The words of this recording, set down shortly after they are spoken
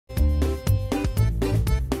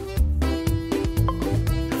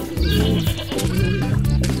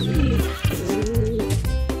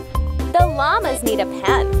llamas need a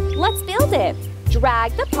pen. Let's build it.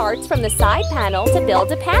 Drag the parts from the side panel to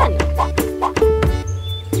build a pen.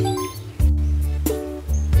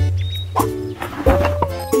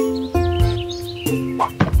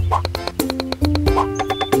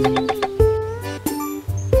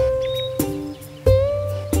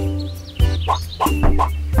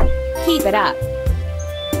 Keep it up.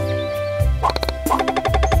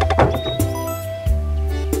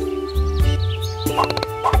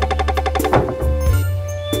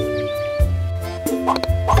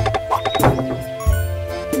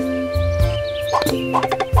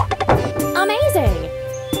 Amazing!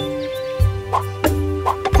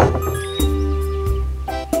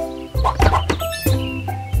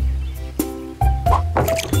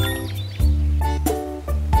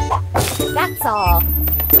 That's all.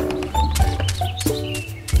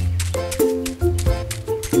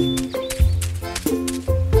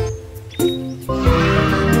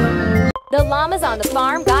 The llamas on the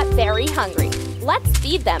farm got very hungry. Let's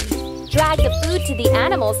feed them. Drag the food to the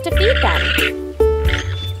animals to feed them.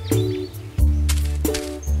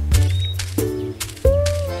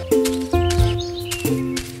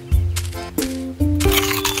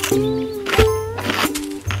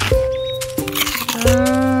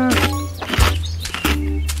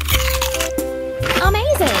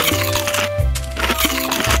 Amazing!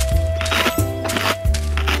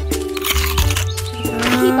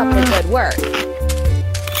 Keep up the good work.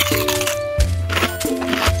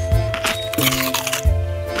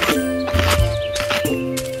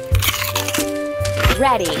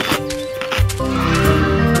 Ready.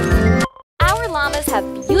 Our llamas have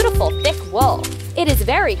beautiful thick wool. It is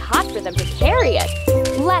very hot for them to carry it.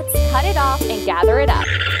 Let's cut it off and gather it up.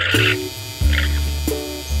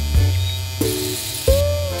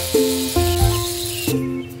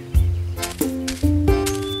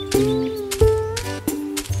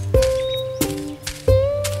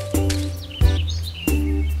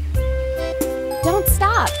 Don't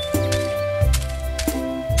stop.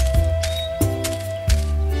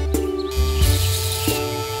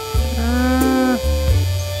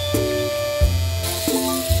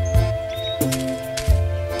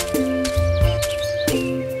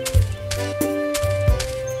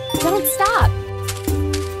 Don't stop.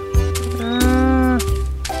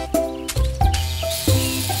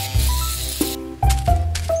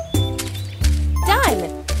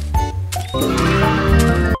 Done.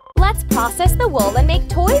 Let's process the wool and make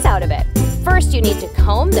toys out of it. First, you need to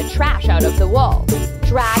comb the trash out of the wool.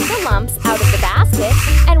 Drag the lumps out of the basket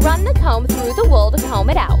and run the comb through the wool to comb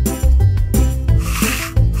it out.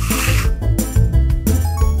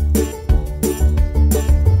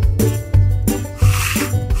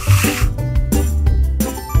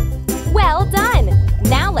 Well done!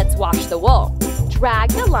 Now let's wash the wool. Drag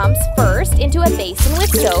the lumps first into a basin with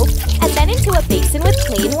soap and then into a basin with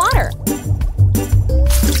clean water.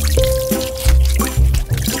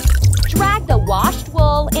 Drag the washed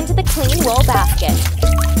wool into the clean wool basket.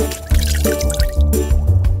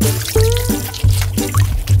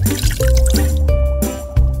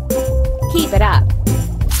 Keep it up.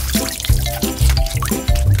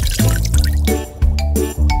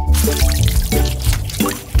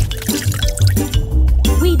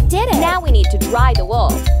 We did it! Now we need to dry the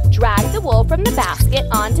wool. Drag the wool from the basket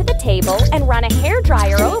onto the table and run a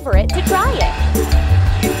hairdryer over it to dry it.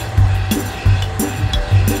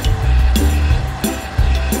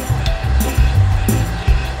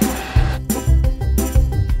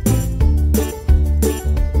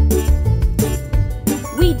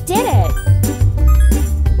 We did it!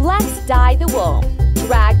 Let's dye the wool.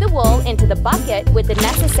 Drag the wool into the bucket with the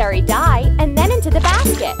necessary dye and then into the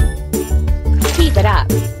basket. Keep it up.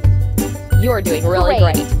 You're doing really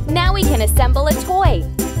great. Now we can assemble a toy.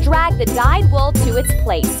 Drag the dyed wool to its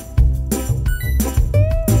place.